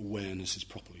 you know, awareness is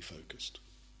properly focused.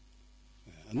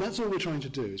 Yeah. And that's all we're trying to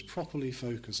do, is properly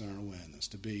focus our awareness,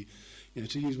 to be, you know,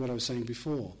 to use what I was saying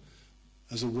before,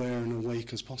 as aware and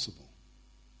awake as possible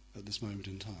at this moment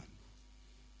in time.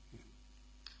 Yeah.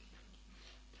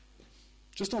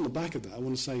 Just on the back of that, I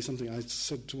want to say something I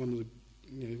said to one of the,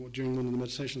 you know, during one of the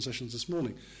meditation sessions this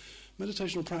morning.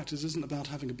 Meditational practice isn't about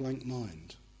having a blank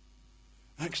mind.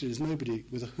 Actually, there's nobody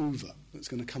with a hoover that's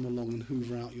going to come along and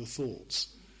hoover out your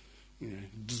thoughts. You know,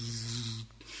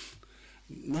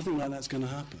 nothing like that's going to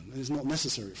happen. And it's not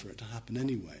necessary for it to happen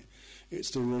anyway.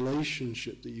 It's the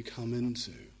relationship that you come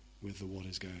into with what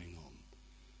is going on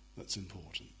that's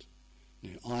important.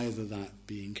 You know, either that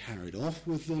being carried off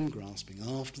with them, grasping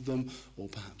after them, or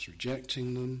perhaps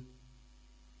rejecting them.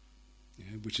 You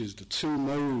know, which is the two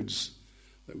modes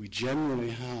that we generally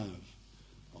have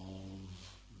of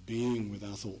being with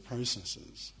our thought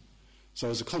processes. So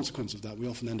as a consequence of that, we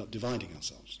often end up dividing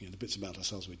ourselves. You know, the bits about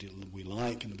ourselves we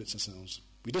like and the bits of ourselves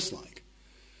we dislike.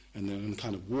 And they're in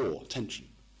kind of war, tension,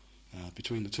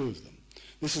 between the two of them.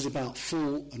 This is about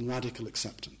full and radical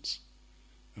acceptance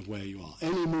of where you are.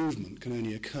 Any movement can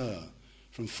only occur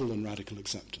from full and radical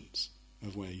acceptance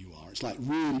of where you are. It's like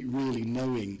really, really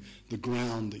knowing the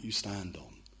ground that you stand on.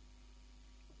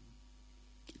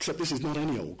 Except this is not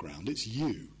any old ground, it's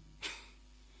you.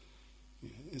 Yeah,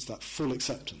 it's that full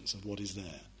acceptance of what is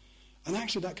there. And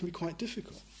actually that can be quite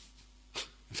difficult.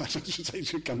 In fact, I should say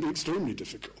it can be extremely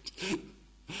difficult.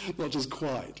 Not just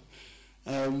quite.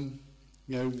 You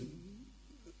know,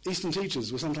 Eastern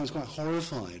teachers were sometimes quite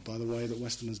horrified by the way that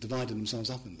Westerners divided themselves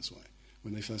up in this way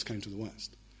when they first came to the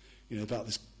West. You know, about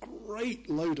this great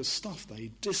load of stuff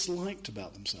they disliked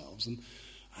about themselves and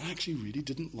actually really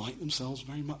didn't like themselves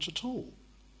very much at all.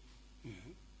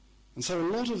 Yeah. And so a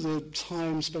lot of the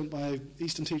time spent by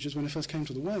Eastern teachers when they first came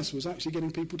to the West was actually getting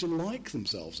people to like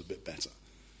themselves a bit better.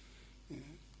 Yeah.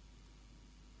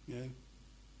 Yeah.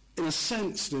 In a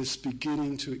sense, this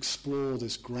beginning to explore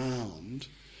this ground,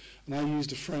 and I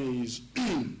used a phrase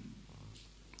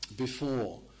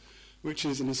before, which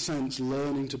is in a sense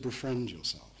learning to befriend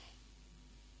yourself.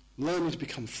 Learning to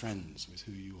become friends with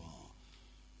who you are.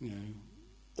 You know,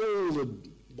 all the,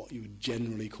 what you would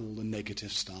generally call the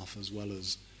negative stuff as well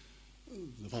as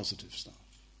the positive stuff.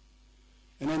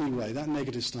 And anyway, that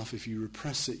negative stuff, if you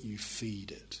repress it, you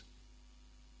feed it.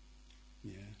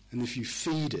 Yeah? And if you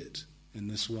feed it in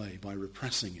this way, by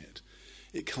repressing it,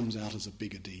 it comes out as a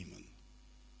bigger demon.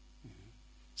 Yeah?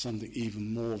 Something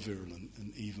even more virulent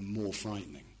and even more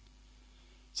frightening.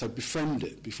 So befriend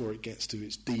it before it gets to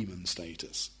its demon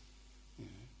status.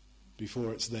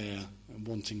 Before it's there and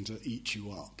wanting to eat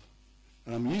you up.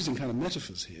 And I'm using kind of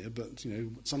metaphors here, but you know,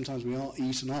 sometimes we are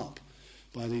eaten up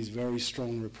by these very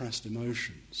strong repressed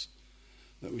emotions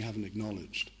that we haven't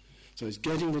acknowledged. So it's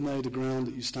getting to know the ground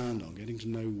that you stand on, getting to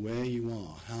know where you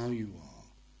are, how you are.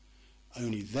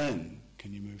 Only then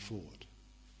can you move forward.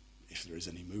 If there is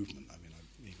any movement. I mean, I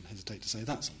even hesitate to say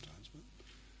that sometimes. But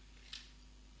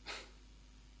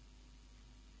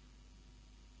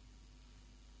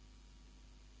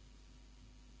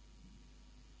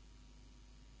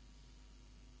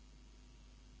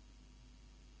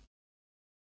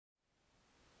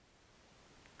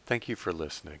Thank you for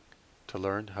listening. To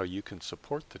learn how you can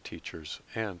support the teachers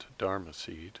and Dharma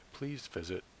Seed, please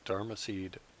visit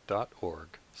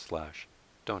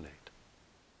dharmaseed.org/donate.